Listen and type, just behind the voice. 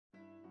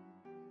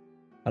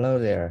Hello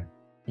there.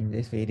 In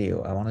this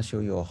video, I want to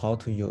show you how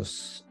to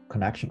use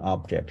connection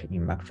object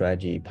in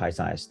MicroStrategy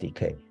Python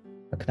SDK.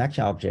 A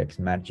connection object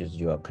manages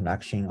your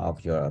connection of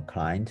your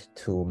client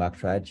to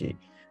MicroStrategy.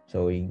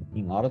 So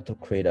in order to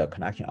create a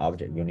connection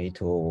object, you need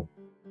to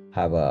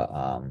have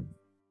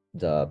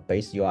the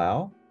base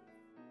URL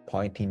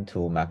pointing to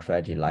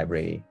MicroStrategy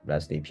library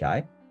REST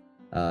API.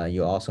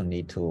 You also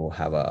need to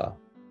have a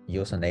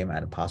username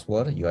and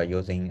password. You are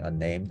using a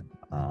named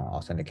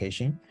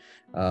authentication.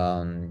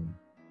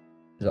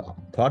 The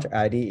project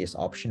ID is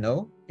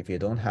optional. If you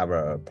don't have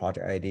a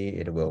project ID,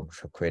 it will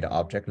create an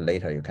object.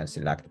 Later, you can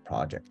select the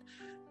project.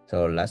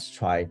 So let's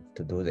try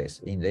to do this.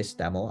 In this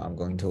demo, I'm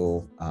going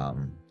to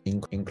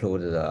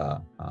include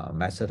the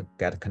method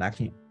get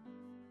connection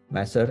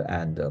method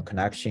and the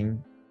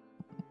connection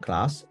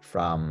class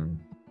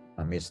from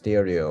a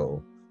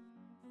mstrio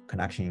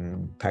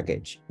connection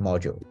package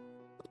module.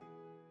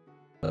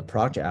 The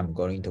project I'm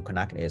going to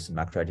connect is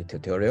MicroStrategy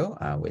tutorial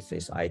with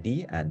this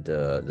ID, and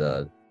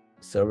the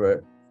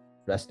server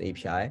REST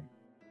API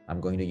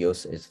I'm going to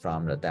use is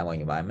from the demo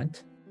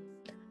environment.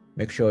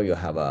 Make sure you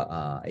have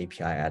a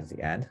API at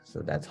the end.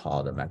 So that's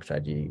how the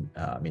MicroStrategy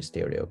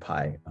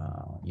mstrio-py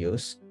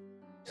use.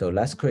 So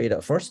let's create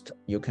first,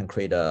 you can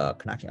create a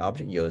connection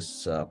object,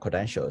 use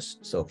credentials.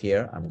 So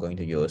here I'm going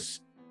to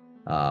use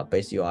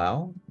base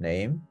URL,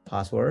 name,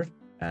 password,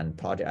 and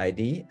project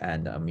ID,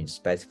 and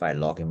specify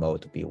login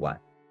mode to be 1.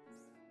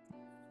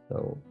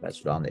 So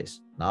let's run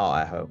this. Now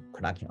I have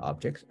connection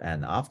objects,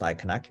 and after I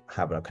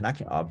have a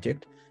connection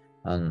object,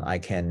 I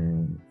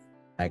can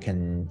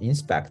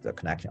inspect the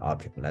connection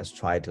object. Let's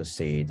try to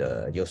see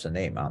the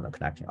username on the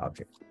connection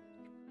object.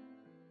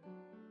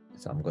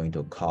 So I'm going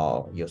to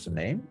call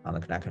username on the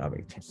connection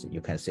object.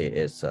 You can see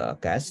it's a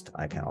guest.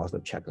 I can also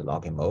check the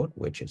login mode,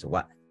 which is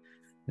 1.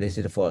 This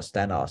is for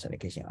standard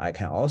authentication. I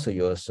can also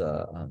use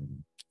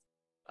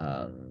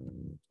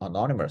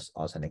anonymous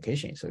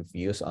authentication. So if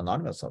you use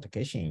anonymous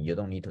authentication, you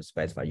don't need to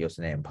specify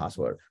username and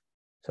password.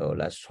 So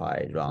let's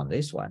try run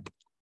this one.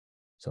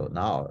 So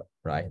now,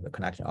 right, the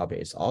connection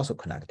object is also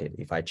connected.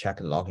 If I check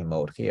the login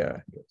mode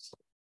here,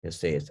 you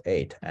see it's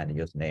 8, and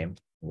username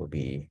will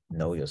be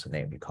no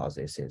username because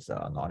this is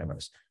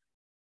anonymous.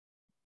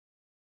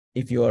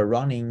 If you are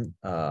running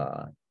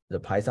the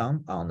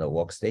Python on the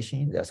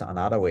workstation, there's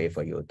another way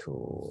for you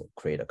to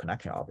create a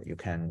connection object. You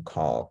can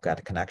call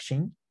get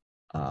connection,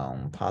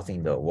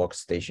 passing the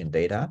workstation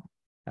data,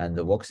 and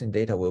the workstation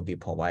data will be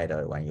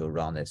provided when you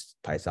run this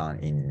Python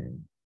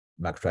in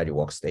MicroStrategy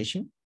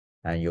workstation.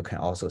 And you can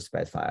also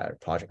specify a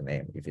project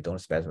name. If you don't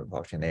specify a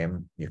project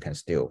name, you can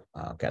still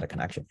get a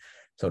connection.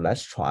 So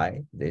let's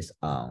try this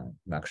on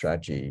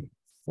MicroStrategy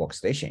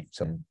workstation.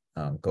 So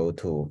go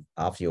to,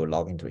 after you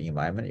log into the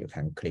environment, you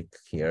can click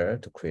here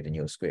to create a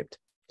new script.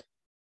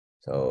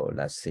 So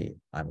let's see,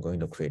 I'm going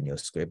to create a new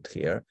script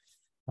here.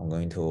 I'm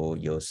going to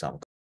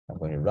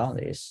run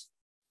this.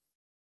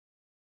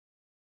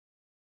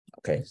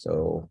 Okay,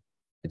 so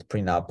it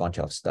print out a bunch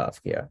of stuff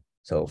here.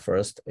 So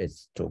first,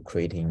 it's to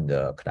creating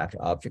the connection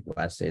object.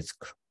 Once it's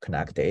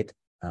connected,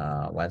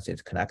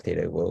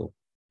 it will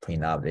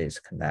print out this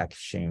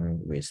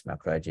connection with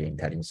MicroStrategy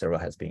intelligence server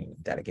has been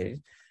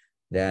delegated.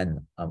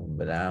 Then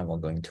we're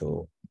going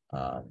to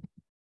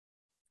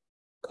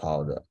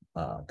call the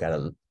get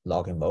a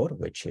login mode,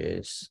 which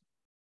is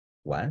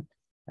 1,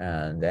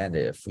 and then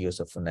the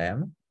user full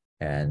name,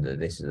 and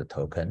this is the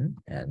token,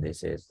 and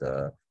this is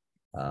the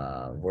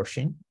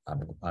version.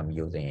 I'm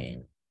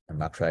using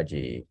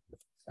MicroStrategy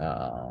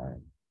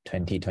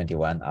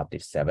 2021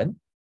 update 7.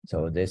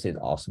 So this is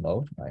auth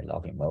mode, right?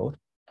 Login mode,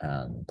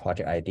 and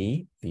project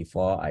ID.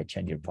 Before I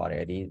change the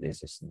project ID,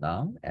 this is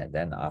none, and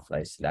then after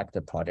I select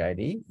the project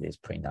ID, this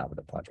print out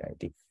the project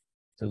ID.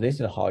 So this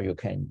is how you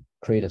can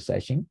create a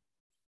session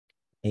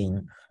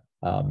in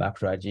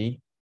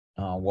MicroStrategy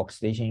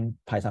workstation,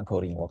 Python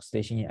code in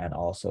workstation, and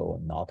also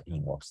not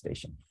in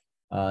workstation.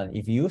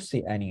 If you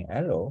see any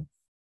error,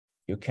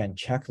 you can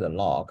check the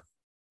log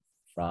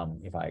from,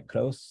 if I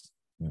close,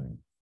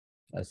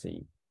 let's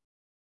see,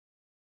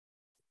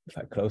 if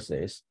I close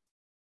this,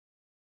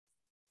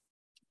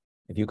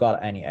 if you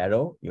got any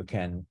error, you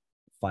can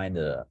find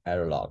the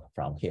error log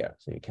from here.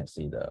 So you can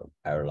see the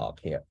error log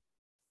here.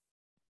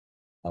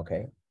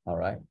 Okay, all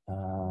right.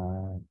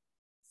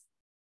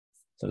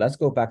 So let's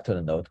go back to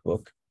the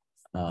notebook.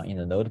 In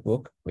the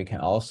notebook, we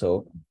can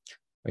also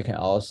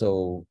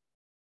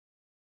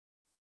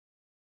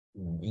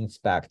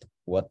inspect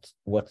what's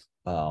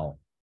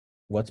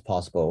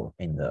possible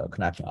in the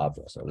connection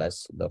object. So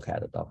let's look at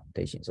the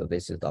documentation. So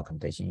this is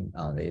documentation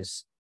on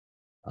this.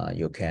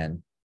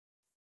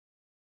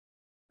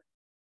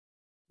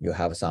 You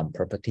have some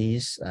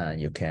properties.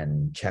 You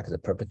can check the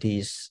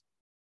properties.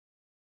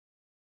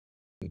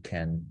 You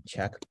can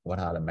check what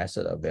are the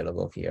methods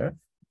available here.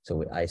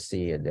 So I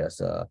see there's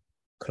a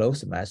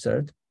close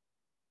method.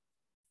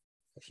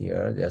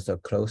 Here, there's a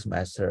close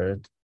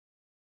method.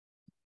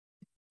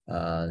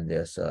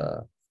 There's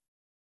a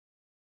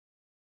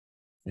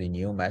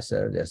renew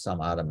method. There's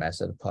some other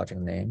method,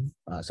 project name.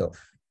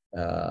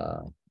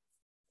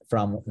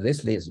 from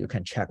this list, you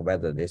can check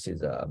whether this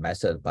is a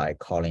method by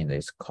calling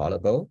this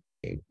callable,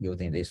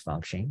 using this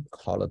function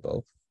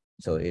callable.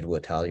 So it will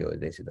tell you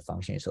this is the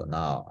function. So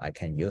now I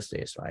can use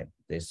this, right?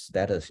 This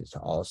status is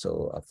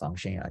also a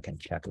function. I can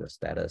check the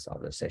status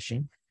of the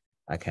session.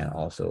 I can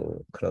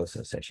also close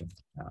the session.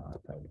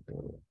 If I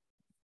do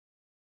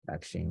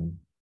action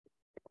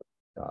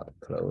dot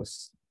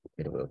close,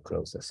 it will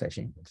close the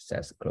session. It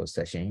says close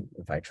session.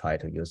 If I try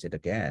to use it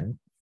again,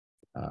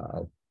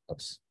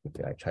 oops,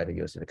 if I try to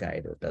use it again,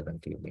 it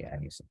doesn't give me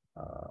anything.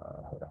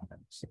 Hold on, let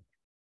me see.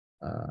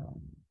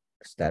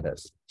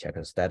 Status, check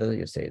the status,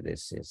 you say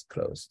this is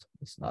closed,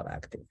 it's not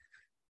active.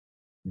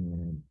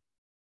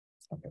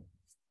 Okay.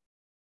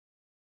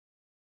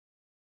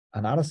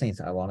 Another thing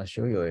I want to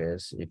show you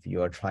is if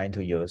you are trying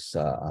to use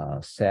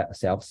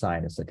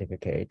self-signed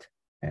certificate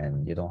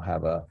and you don't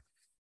have a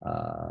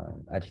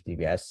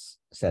HTTPS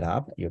set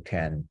up, you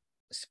can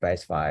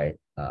specify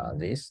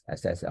this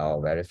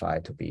SSL verify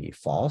to be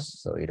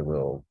false, so it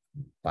will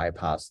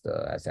bypass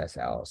the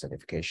SSL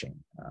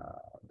certification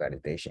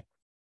validation.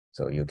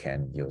 So you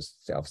can use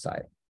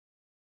self-signed.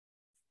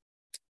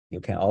 You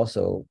can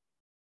also,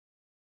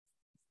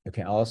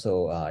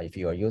 if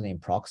you are using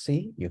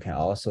proxy, you can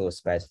also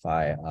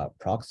specify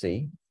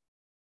proxy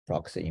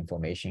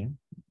information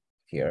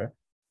here.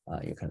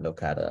 You can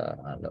look at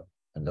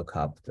look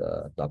up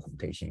the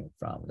documentation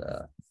from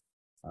the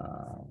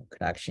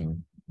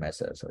connection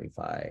method. So if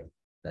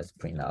let's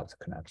print out the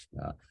connection.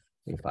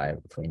 If I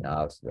print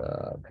out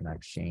the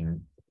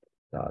connection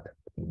dot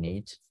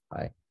init,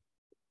 dot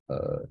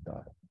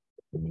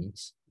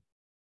init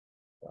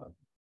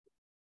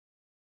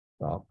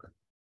doc,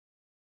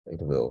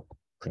 it will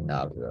print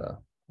out the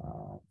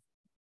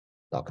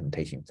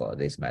documentation for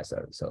this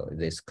method. So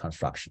this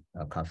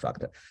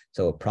constructor.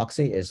 So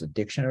proxy is a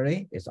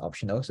dictionary, it's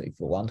optional. So if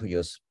you want to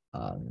use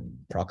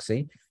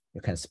proxy,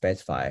 you can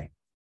specify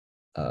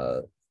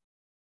a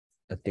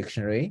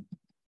dictionary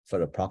for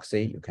the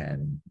proxy. You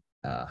can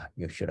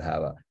you should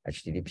have a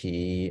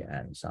HTTP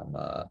and some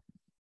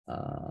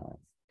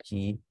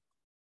key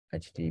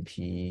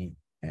HTTP,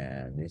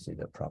 and this is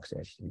the proxy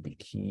HTTP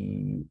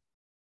key.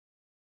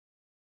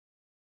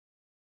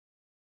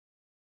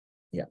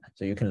 Yeah,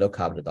 so you can look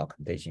up the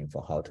documentation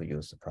for how to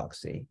use the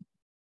proxy.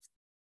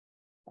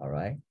 All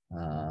right.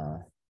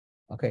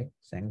 Okay,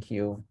 thank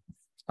you.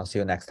 I'll see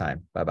you next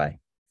time.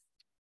 Bye-bye.